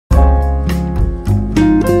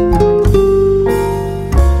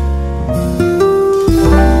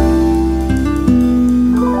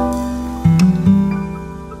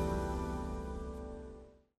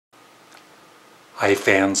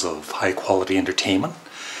fans of high quality entertainment.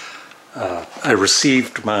 I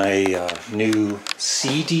received my new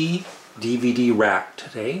CD DVD rack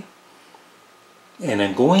today, and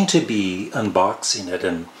I'm going to be unboxing it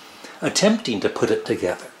and attempting to put it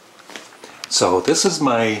together. So this is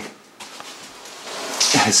my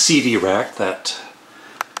CD rack that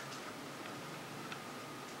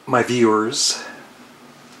my viewers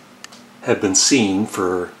have been seeing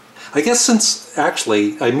for, I guess, since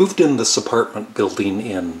actually I moved in this apartment building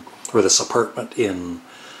in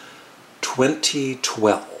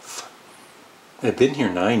 2012. I've been here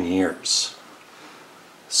 9 years.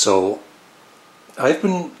 So I've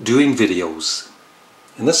been doing videos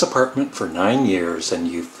in this apartment for 9 years, and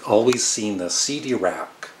you've always seen the CD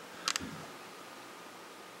rack.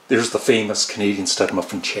 There's the famous Canadian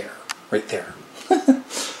STUDMUFFIN chair right there.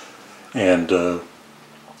 And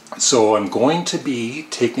so I'm going to be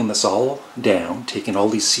taking this all down, taking all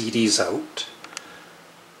these CDs out.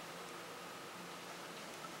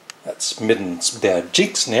 That's Midden's bed.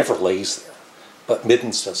 Jinx never lays there, but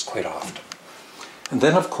Midden's does quite often. And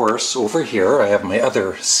then, of course, over here I have my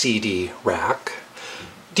other CD rack,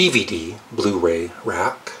 DVD Blu-ray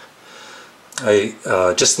rack. I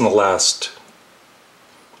just in the last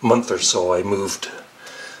month or so I moved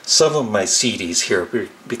some of my CDs here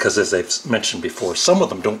because, as I've mentioned before, some of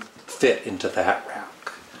them don't fit into that rack,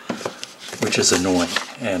 which is annoying.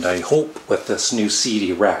 And I hope with this new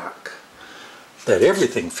CD rack that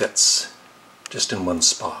everything fits just in one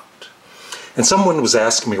spot. And someone was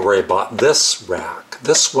asking me where I bought this rack.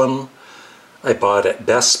 This one I bought at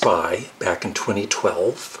Best Buy back in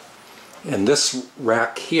 2012. And this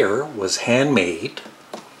rack here was handmade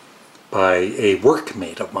by a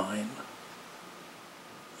workmate of mine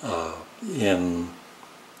in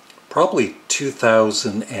probably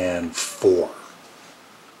 2004.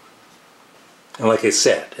 And like I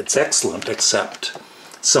said, it's excellent, except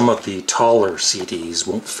some of the taller CDs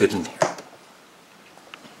won't fit in here.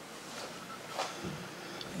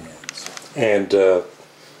 And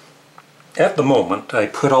at the moment, I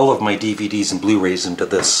put all of my DVDs and Blu-rays into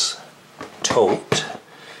this tote.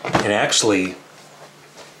 And actually,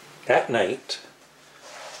 at night,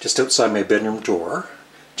 just outside my bedroom door,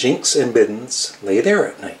 Jinx and Middens lay there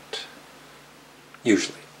at night,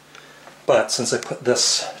 usually. But since I put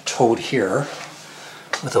this tote here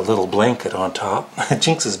with a little blanket on top,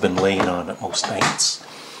 Jinx has been laying on it most nights.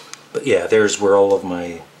 But yeah, there's where all of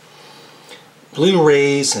my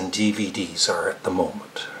Blu-rays and DVDs are at the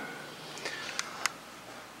moment.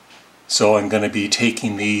 So I'm going to be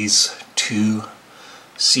taking these two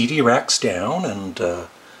CD racks down, and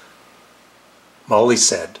Molly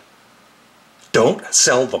said, don't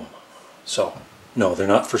sell them. So, no, they're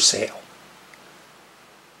not for sale.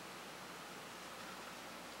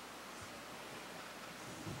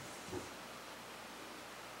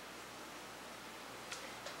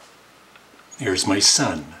 Here's my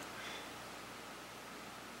son.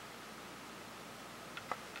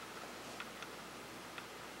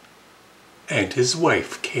 And his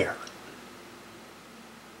wife, Karen.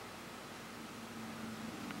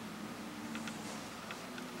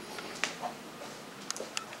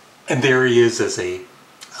 And there he is as a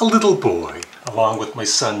little boy, along with my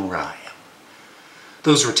son Ryan.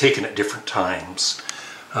 Those were taken at different times,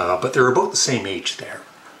 but they're about the same age there.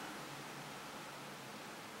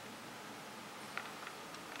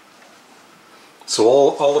 So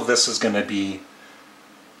all of this is going to be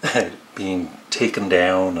being taken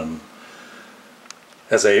down, and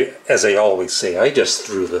as I always say, I just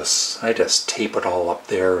tape it all up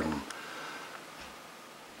there, and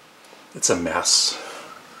it's a mess.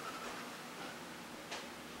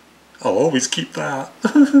 I'll always keep that.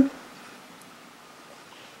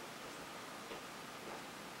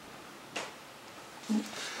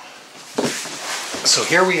 So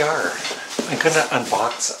here we are. I'm going to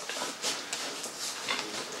unbox it.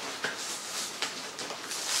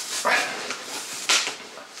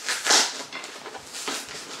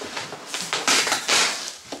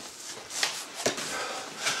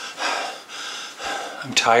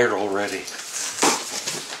 I'm tired already.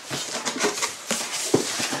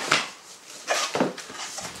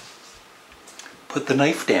 Put the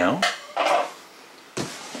knife down.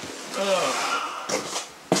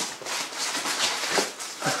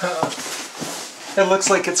 It looks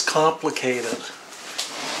like it's complicated,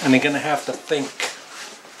 and I'm going to have to think.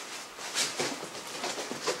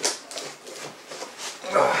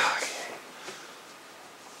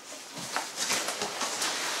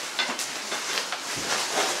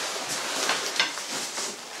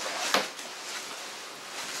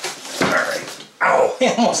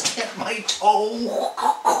 I almost hit my toe.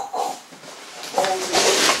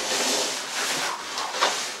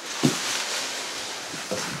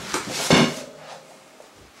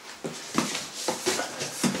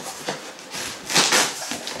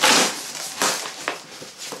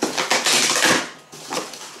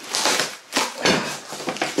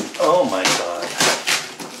 Oh my God.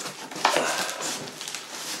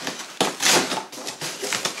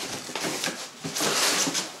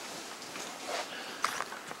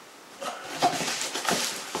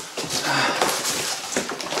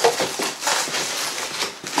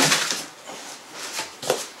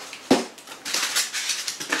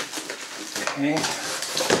 Okay.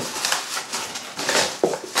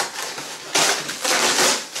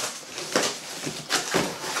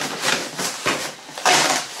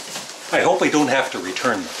 I hope I don't have to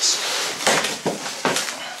return this.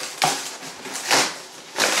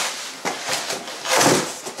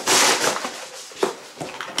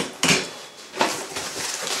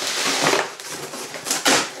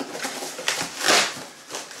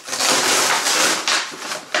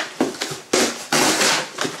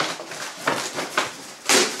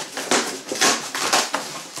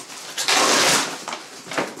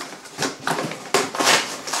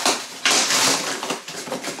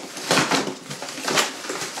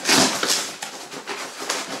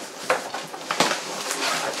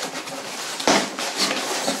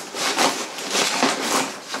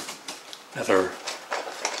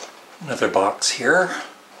 Another box here.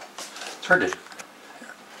 It's hard to...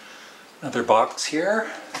 Another box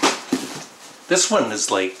here. This one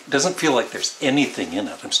is like, doesn't feel like there's anything in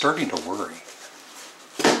it. I'm starting to worry.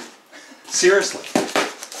 Seriously,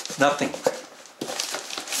 nothing.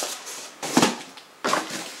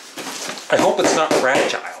 I hope it's not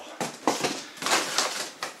fragile.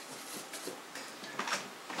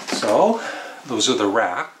 So, those are the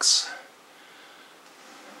racks.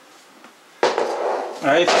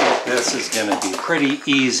 I think this is going to be pretty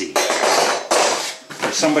easy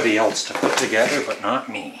for somebody else to put together, but not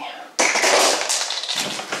me.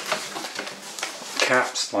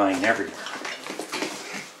 Caps flying everywhere.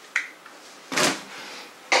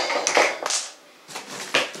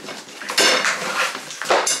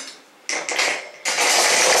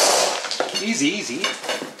 Easy, easy.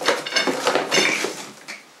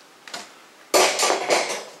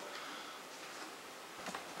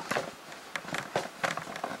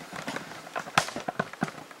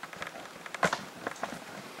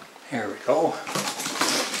 Here we go.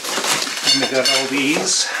 And we got all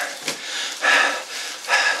these.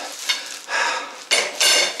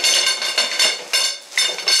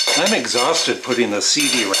 I'm exhausted putting the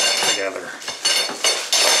CD rack together.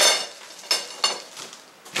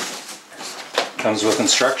 Comes with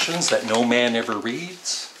instructions that no man ever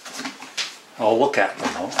reads. I'll look at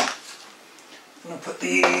them though. I'm going to put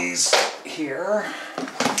these here.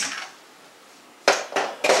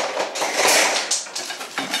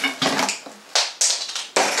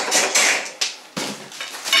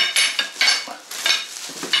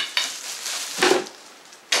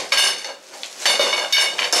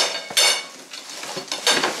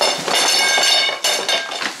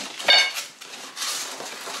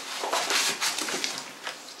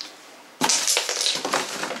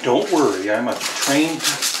 Don't worry, I'm a trained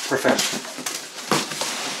professional.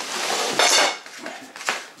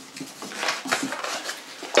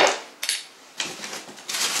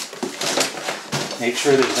 Make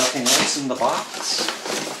sure there's nothing else in the box.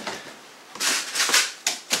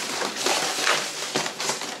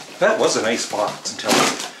 That was a nice box until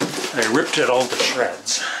I ripped it all to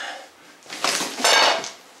shreds.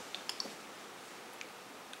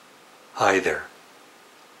 Hi there.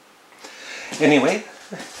 Anyway,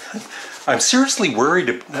 I'm seriously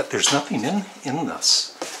worried that there's nothing in this.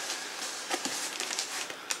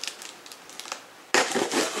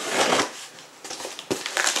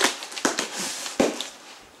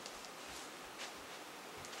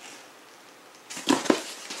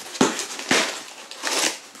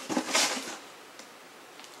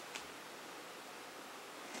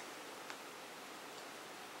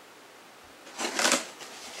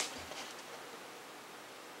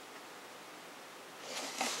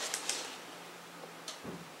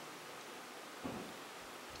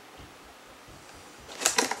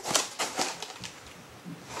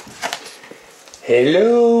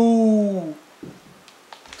 Hello!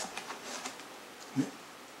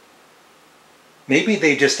 Maybe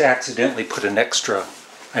they just accidentally put an extra,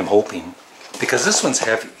 I'm hoping, because this one's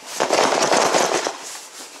heavy.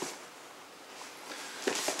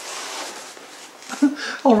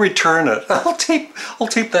 I'll return it. I'll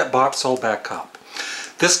tape that box all back up.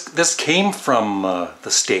 This came from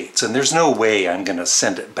the States, and there's no way I'm going to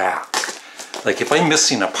send it back. Like if I'm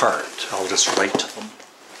missing a part, I'll just write to them.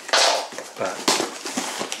 But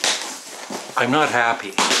I'm not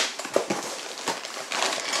happy.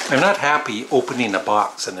 I'm not happy opening a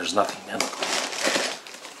box and there's nothing in it.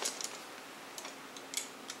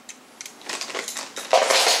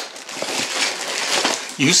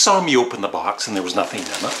 You saw me open the box and there was nothing in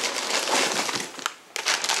it.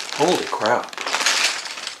 Holy crap.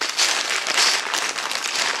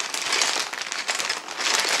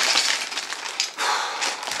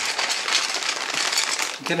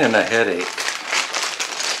 I'm getting a headache.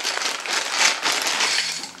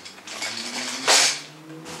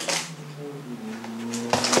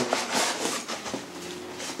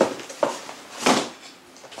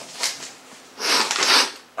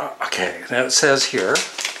 Okay, now it says here, it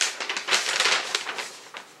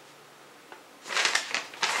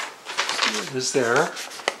is there.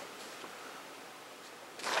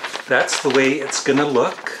 That's the way it's going to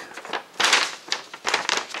look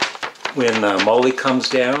when Molly comes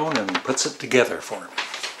down and puts it together for me.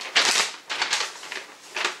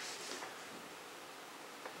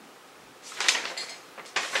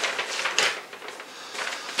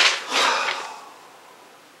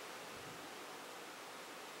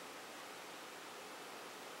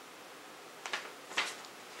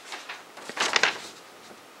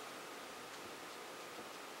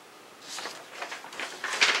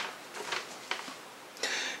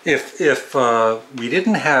 If we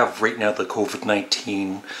didn't have right now the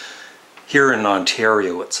COVID-19 here in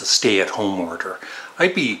Ontario, it's a stay-at-home order.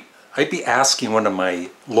 I'd be asking one of my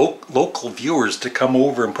local viewers to come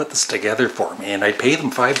over and put this together for me, and I'd pay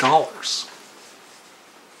them $5.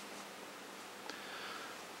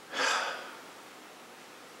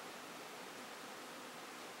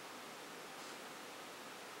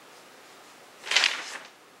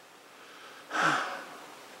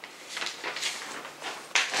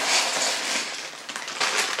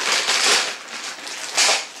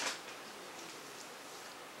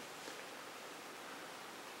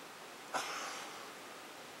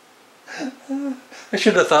 I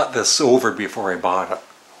should have thought this over before I bought it.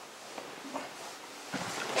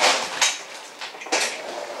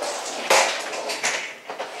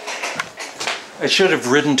 I should have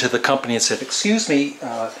written to the company and said, excuse me,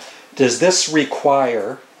 does this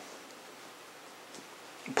require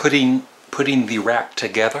putting the rack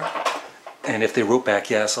together? And if they wrote back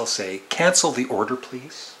yes, I'll say, cancel the order,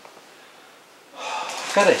 please.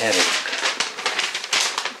 I've got a headache.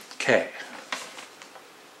 Okay.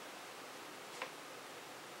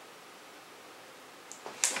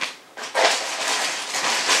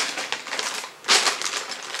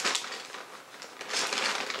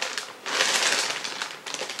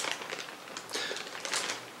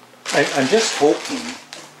 I'm just hoping,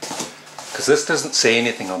 because this doesn't say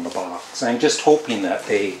anything on the box, I'm just hoping that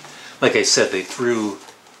they, like I said, they threw,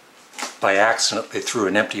 by accident, they threw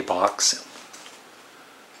an empty box in.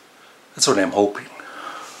 That's what I'm hoping.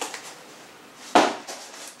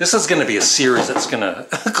 This is going to be a series that's going to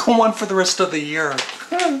go on for the rest of the year.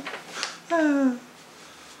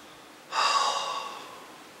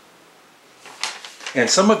 And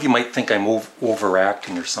some of you might think I'm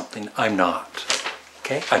overacting or something. I'm not.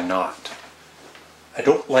 Okay? I'm not.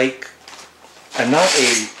 I'm not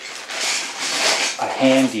a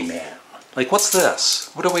handyman. Like, what's this?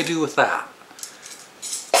 What do I do with that?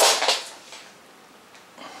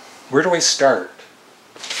 Where do I start?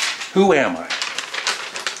 Who am I?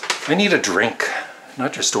 I need a drink,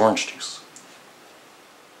 not just orange juice.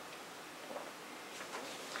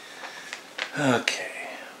 Okay.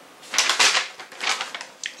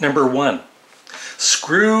 Number 1.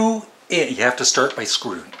 Screw in. You have to start by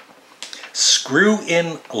screwing. Screw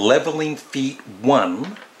in leveling feet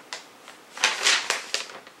 1.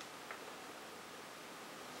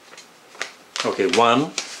 Okay, 1.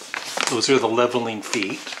 Those are the leveling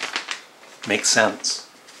feet. Makes sense.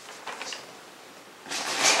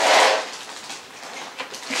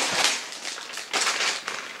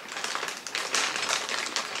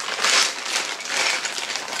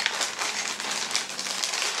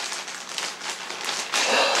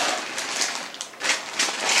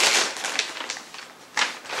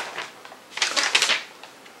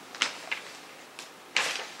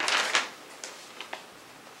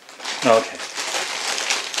 Okay.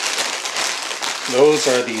 Those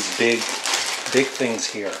are these big things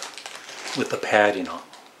here with the padding on.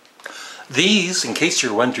 These, in case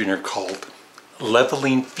you're wondering, are called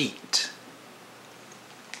leveling feet.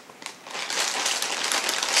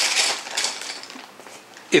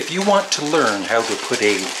 If you want to learn how to put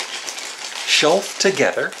a shelf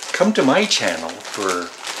together, come to my channel for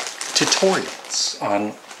tutorials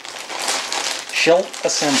on shelf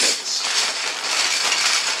assemblies.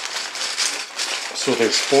 So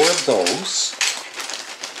there's 4 of those.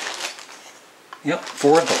 Yep,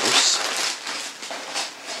 4 of those.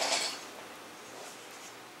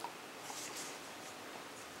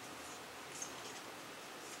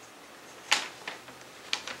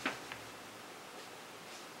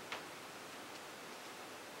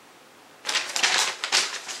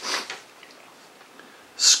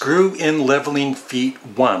 Screw in leveling feet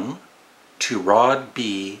 1 to rod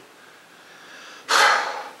B,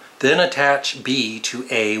 then attach B to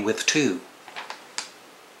A with 2.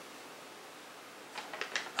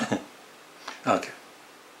 Okay.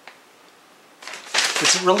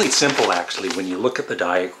 It's really simple actually when you look at the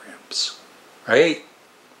diagrams, right?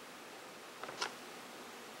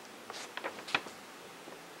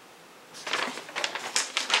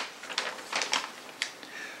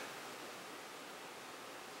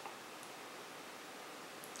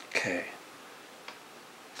 Okay.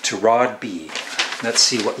 To rod B. Let's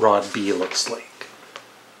see what rod B looks like.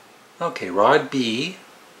 Okay, rod B.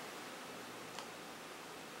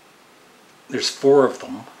 There's 4 of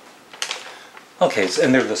them. Okay,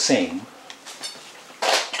 and they're the same. 1,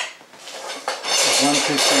 2,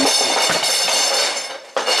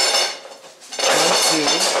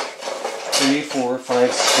 3, 4,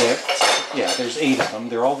 5, 6. Yeah, there's 8 of them.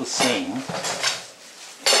 They're all the same.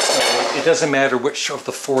 So it doesn't matter which of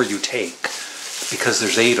the 4 you take because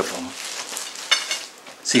there's 8 of them.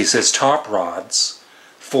 See, it says top rods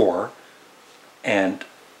 4 and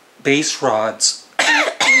base rods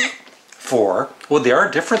 4. Well, they are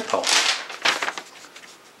different though.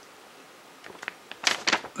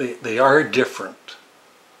 They are different.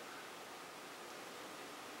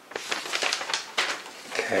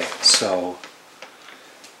 Okay, so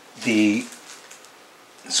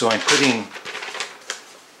I'm putting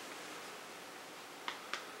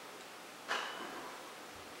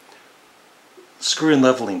screw in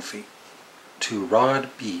leveling feet to rod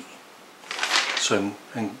B. So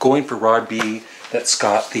I'm going for rod B that's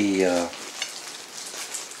got the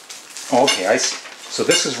okay, I see. So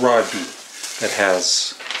this is rod B that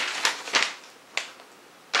has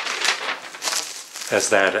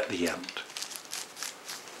that at the end.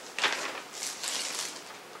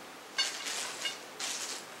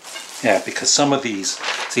 Yeah, because some of these,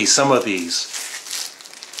 see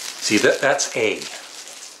that's A.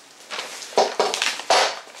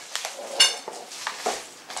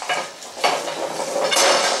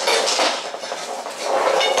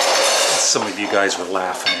 Some of you guys were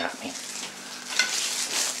laughing at me.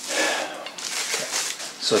 Okay.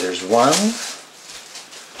 So there's 1,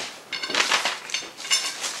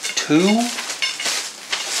 2.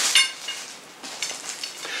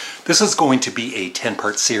 This is going to be a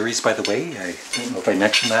 10-part series, by the way. I don't know if I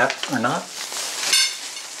mentioned that or not.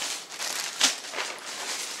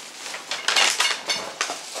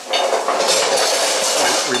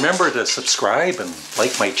 Remember to subscribe and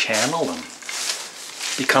like my channel and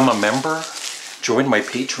become a member, join my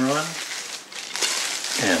Patreon,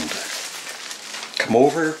 and come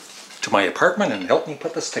over to my apartment and help me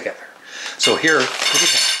put this together. So here, what do we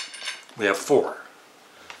have? We have 4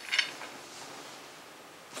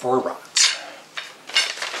 rods.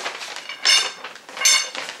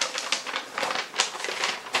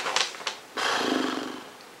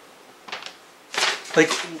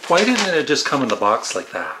 Like, why didn't it just come in the box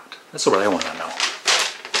like that? That's what I want to know.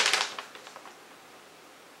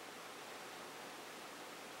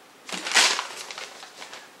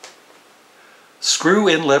 Screw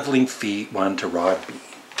in leveling feet 1 to rod B.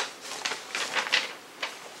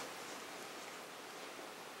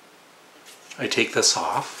 I take this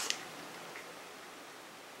off.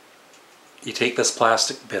 You take this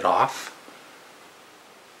plastic bit off.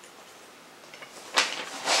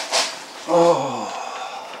 Oh.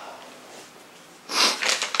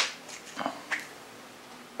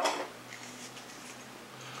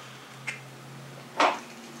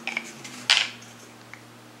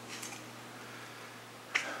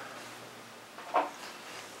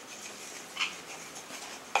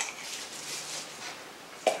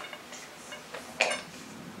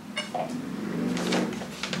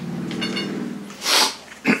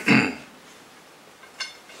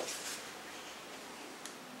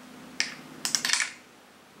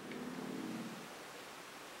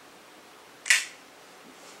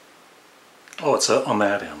 Oh, it's on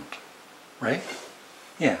that end, right?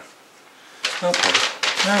 Yeah. Okay.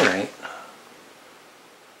 All right.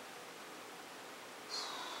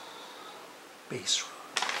 Base rod.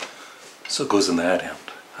 So it goes in that end.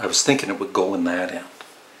 I was thinking it would go in that end.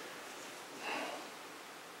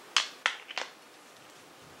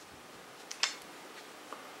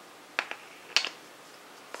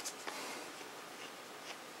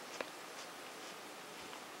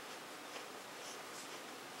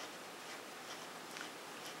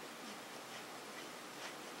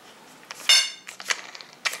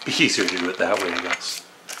 Be easier to do it that way, I guess.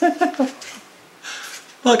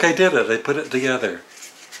 Look, I did it. I put it together.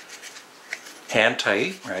 Hand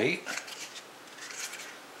tight, right?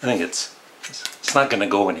 I think it's not going to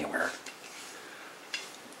go anywhere.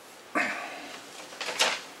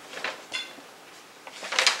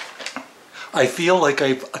 I feel like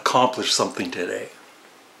I've accomplished something today.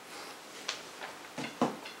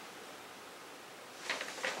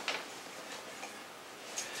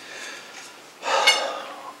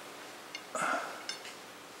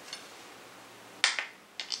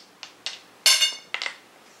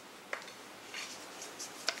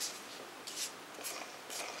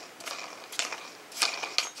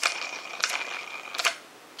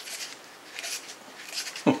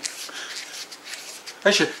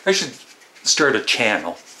 I should start a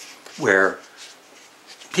channel where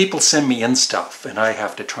people send me in stuff and I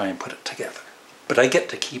have to try and put it together. But I get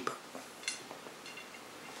to keep it.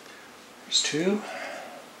 There's two.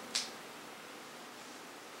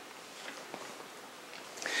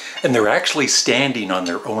 And they're actually standing on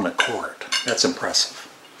their own accord. That's impressive.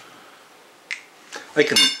 I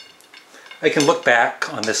can look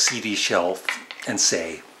back on this CD shelf and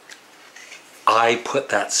say, I put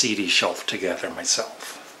that CD shelf together myself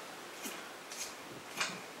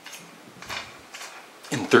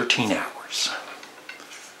in 13 hours.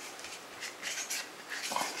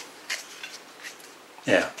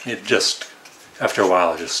 Yeah, it just, after a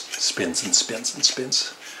while, it just spins and spins and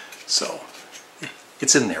spins. So,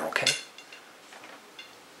 it's in there, okay?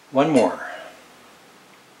 One more.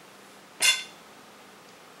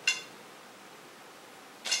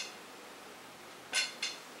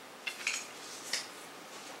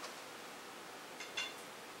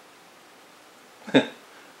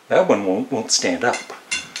 That one won't stand up.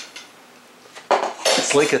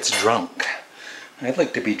 It's like it's drunk. I'd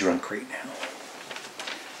like to be drunk right now.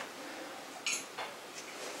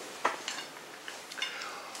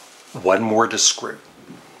 One more to screw.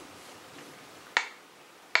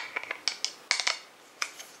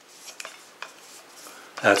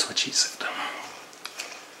 That's what she said.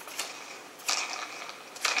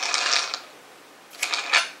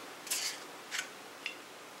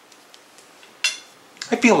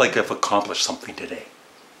 I feel like I've accomplished something today.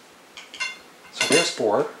 So there's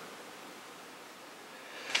 4.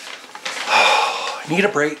 I need a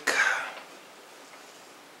break.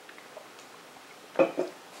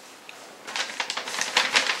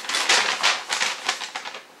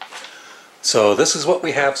 So this is what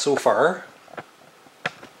we have so far.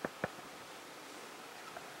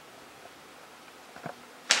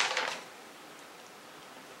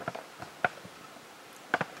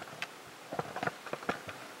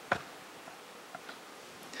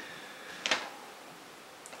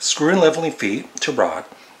 Screw in leveling feet to rod,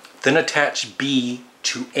 then attach B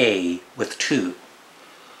to A with 2.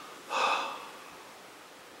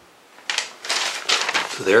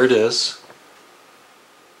 So there it is.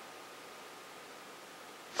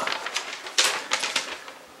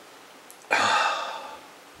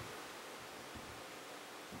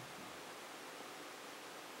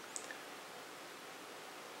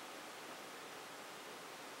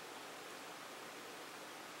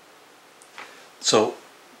 So,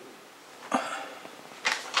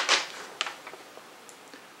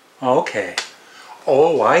 okay.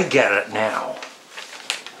 Oh, I get it now.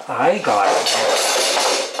 I got it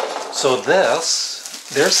now. So this,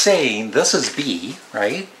 they're saying this is B,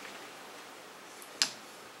 right?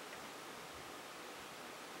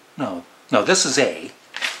 No, this is A.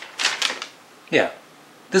 Yeah,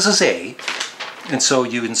 this is A. And so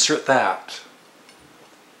you insert that.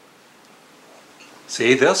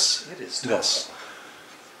 See this? It is this.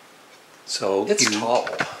 So it's tall.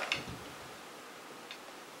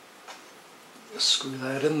 Screw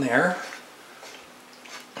that in there.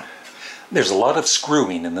 There's a lot of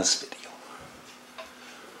screwing in this video.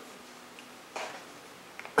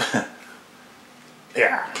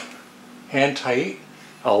 There. Hand tight.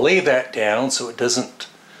 I'll lay that down so it doesn't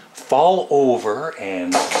fall over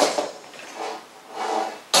and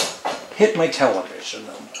hit my television.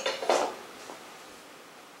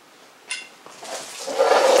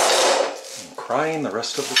 I'm crying the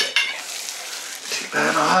rest of the day. Take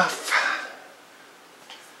that off.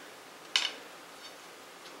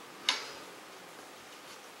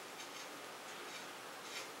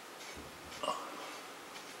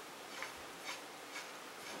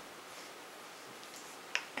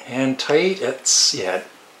 Hand tight, it's, yeah,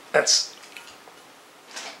 that's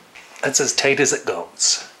as tight as it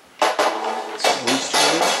goes. So these two.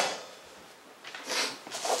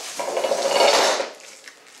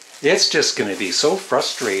 It's just going to be so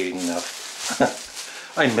frustrating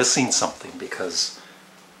if I'm missing something because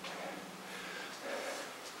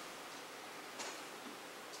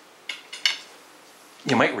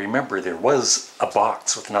you might remember there was a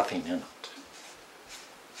box with nothing in it.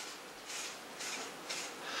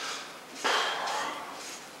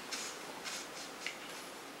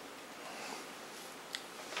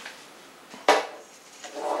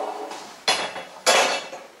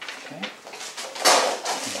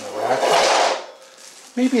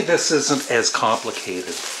 Maybe this isn't as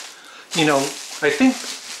complicated. You know, I think,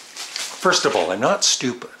 first of all, I'm not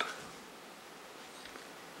stupid.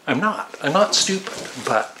 I'm not stupid,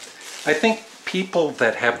 but I think people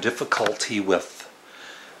that have difficulty with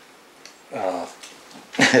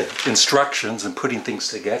instructions and putting things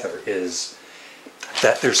together is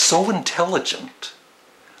that they're so intelligent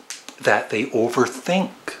that they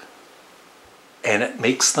overthink, and it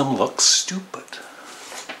makes them look stupid.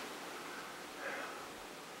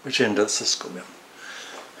 Which end does this go in?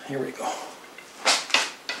 Here we go.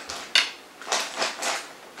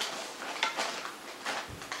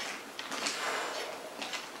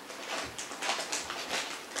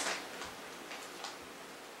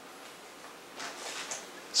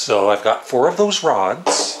 So I've got 4 of those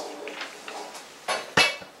rods.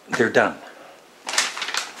 They're done.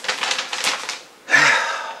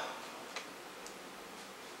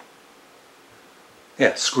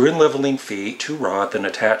 Yeah, screw in leveling feet to rod, then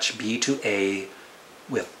attach B to A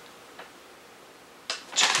with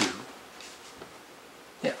 2.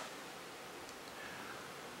 Yeah.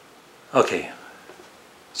 Okay,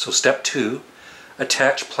 so step 2,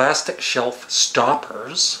 attach plastic shelf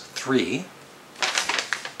stoppers, 3.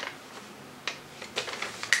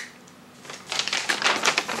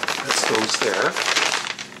 That's those there.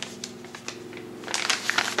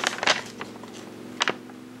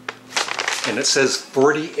 And it says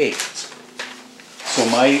 48. So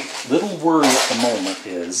my little worry at the moment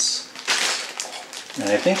is, and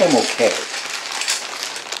I think I'm okay,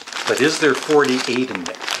 but is there 48 in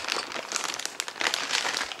there?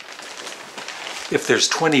 If there's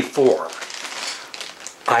 24,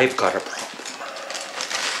 I've got a problem.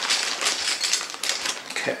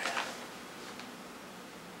 Okay.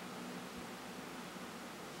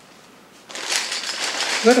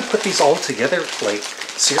 I'm going to put these all together, like,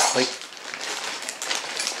 seriously.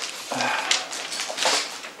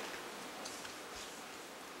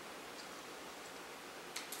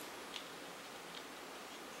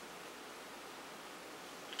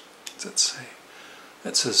 What does it say?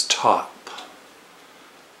 That says top.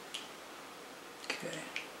 Okay.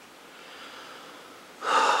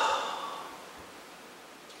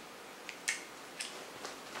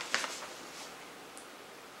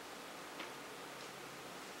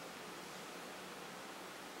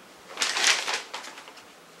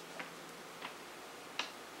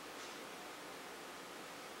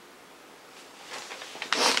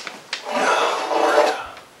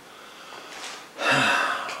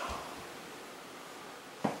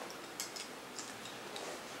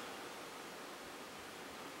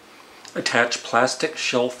 Attach plastic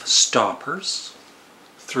shelf stoppers,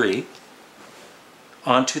 3,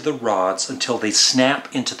 onto the rods until they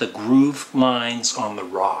snap into the groove lines on the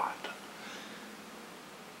rod.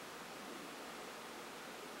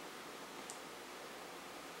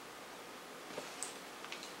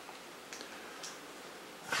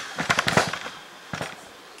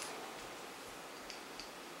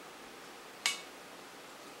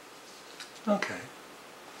 Okay.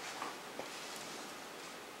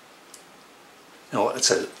 No, it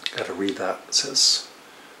says, got to read that. It says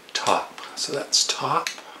top. So that's top.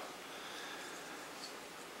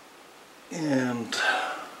 And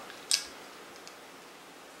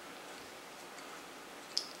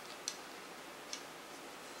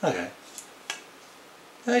okay.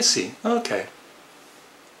 I see. Okay.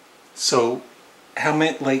 So how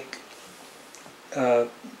many, like,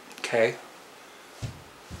 okay.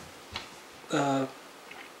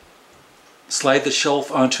 Slide the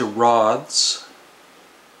shelf onto rods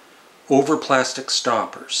over plastic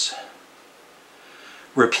stoppers.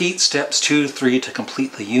 Repeat steps 2 to 3 to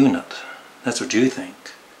complete the unit. That's what you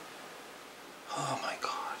think. Oh my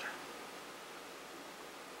God.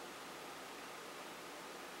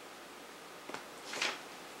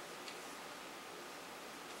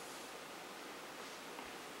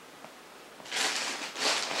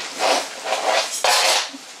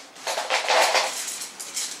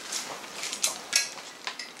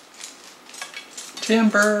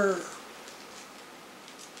 Timber.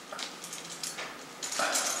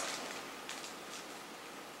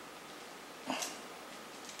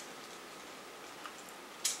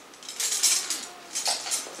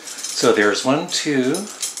 So there's 1, 2.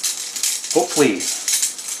 Hopefully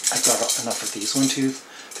I've got enough of these. 1, 2,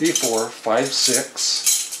 3, 4, 5, 6,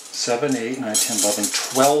 7, 8, 9, 10, 11,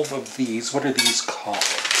 12 of these. What are these called?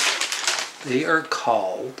 They are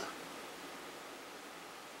called,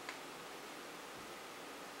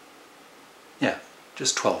 yeah,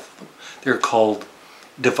 just 12 of them. They're called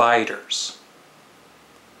dividers.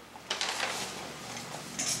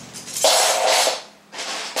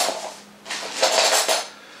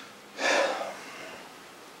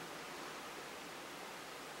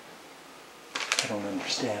 I don't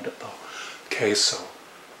understand it though. Okay, so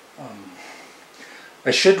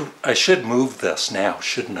I should move this now,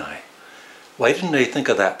 shouldn't I? Why didn't I think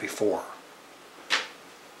of that before?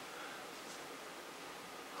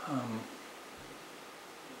 I'm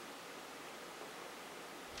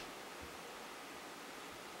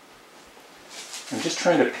just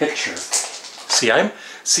trying to picture. See,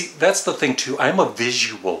 that's the thing too. I'm a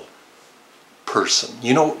visual person.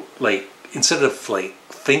 You know, like instead of like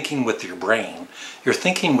thinking with your brain, you're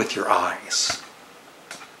thinking with your eyes.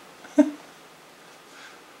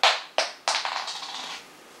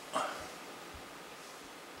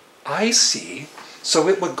 I see. So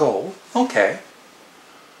it would go, okay.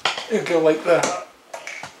 It would go like that.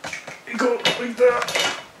 It would go like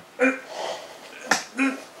that. It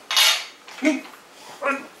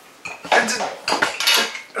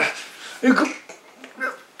go.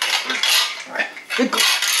 It go.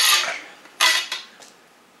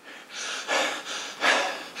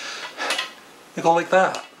 It go like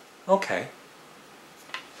that. Okay.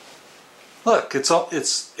 Look,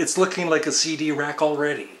 it's looking like a CD rack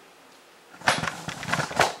already.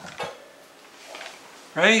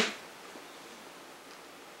 Right?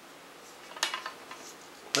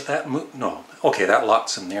 But that no. Okay, that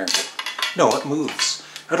locks in there. No, it moves.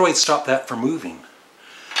 How do I stop that from moving?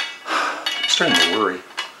 I'm starting to worry.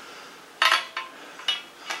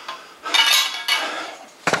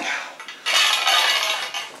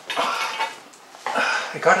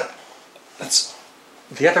 I got it. That's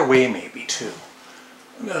the other way maybe too.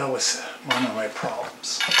 That was one of my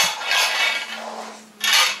problems.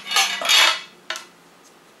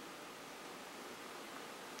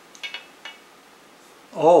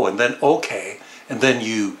 Oh, and then, okay, and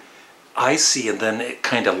then I see, and then it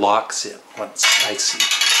kind of locks in once I see.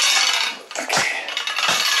 Okay.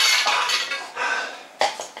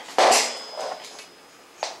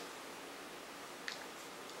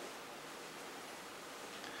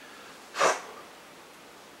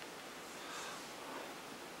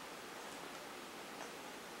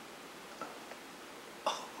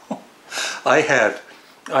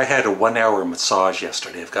 I had a 1-hour massage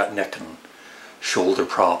yesterday. I've got neck and shoulder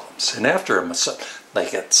problems, and after a massage,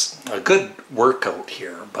 like, it's a good workout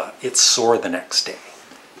here, but it's sore the next day.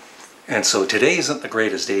 And so today isn't the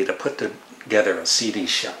greatest day to put together a CD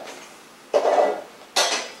shelf.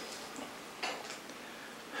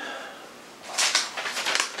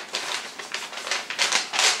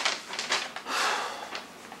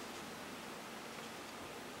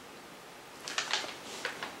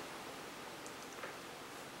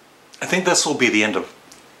 I think this will be the end of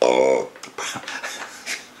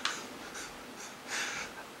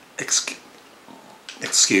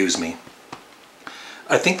excuse me.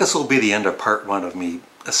 I think this will be the end of part 1 of me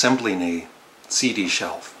assembling a CD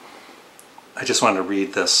shelf. I just want to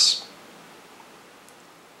read this.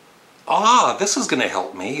 Ah, this is going to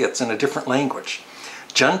help me. It's in a different language.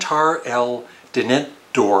 Juntar el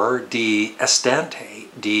tenedor de estante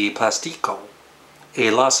de plástico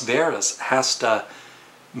e las veras hasta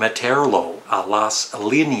meterlo a las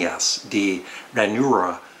líneas de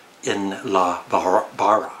ranura en la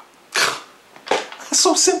barra. That's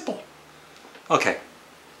so simple. Okay.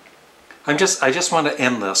 I just want to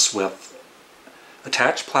end this with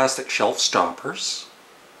attach plastic shelf stoppers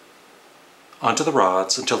onto the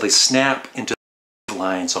rods until they snap into the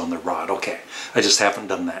lines on the rod. Okay. I just haven't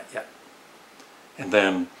done that yet. And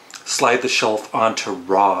then slide the shelf onto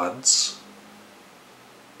rods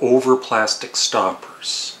over plastic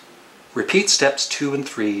stoppers. Repeat steps 2 and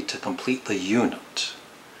 3 to complete the unit.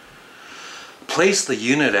 Place the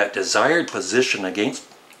unit at desired position against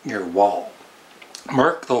your wall.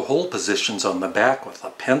 Mark the hole positions on the back with a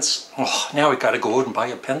pencil. Oh, now I gotta go out and buy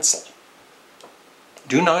a pencil.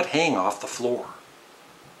 Do not hang off the floor.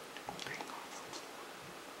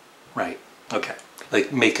 Right, okay.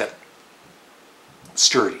 Like, make it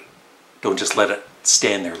sturdy. Don't just let it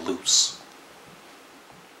stand there loose.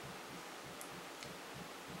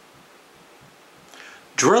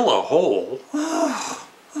 Drill a hole.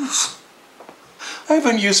 I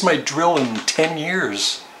haven't used my drill in 10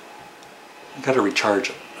 years. I've got to recharge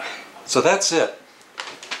it. So that's it.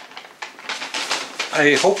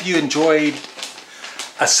 I hope you enjoyed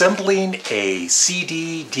Assembling a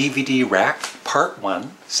CD-DVD rack, part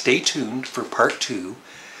 1. Stay tuned for part 2,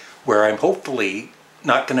 where I'm hopefully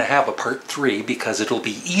not going to have a part 3 because it'll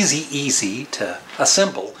be easy to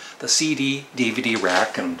assemble the CD-DVD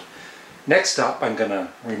rack. And next up I'm going to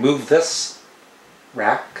remove this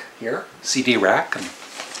rack here, CD rack. And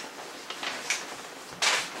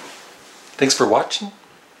thanks for watching.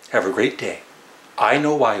 Have a great day. I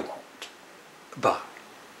know I won't. Bye.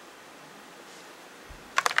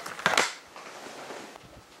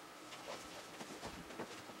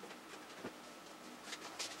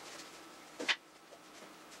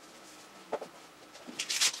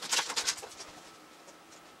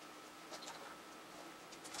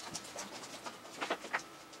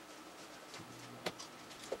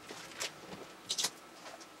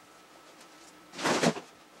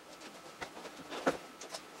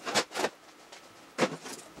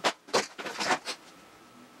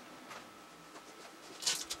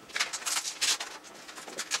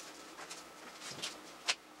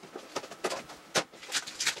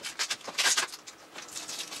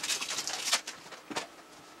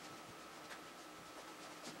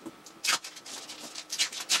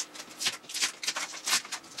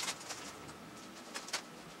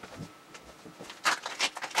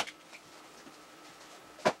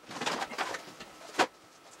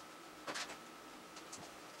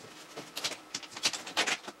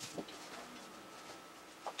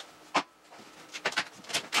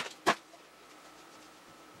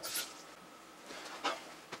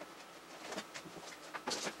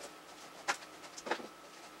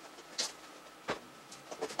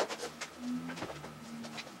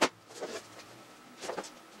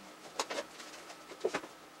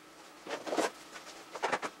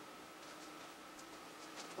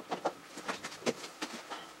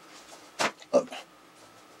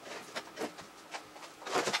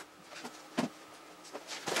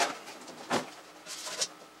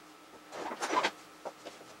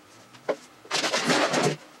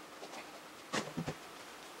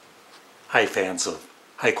 Hi fans of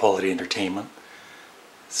high quality entertainment.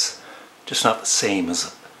 It's just not the same, is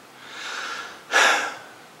it?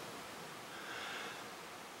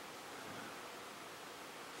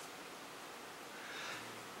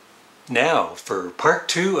 Now for part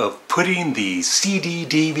 2 of putting the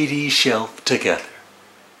CD-DVD shelf together.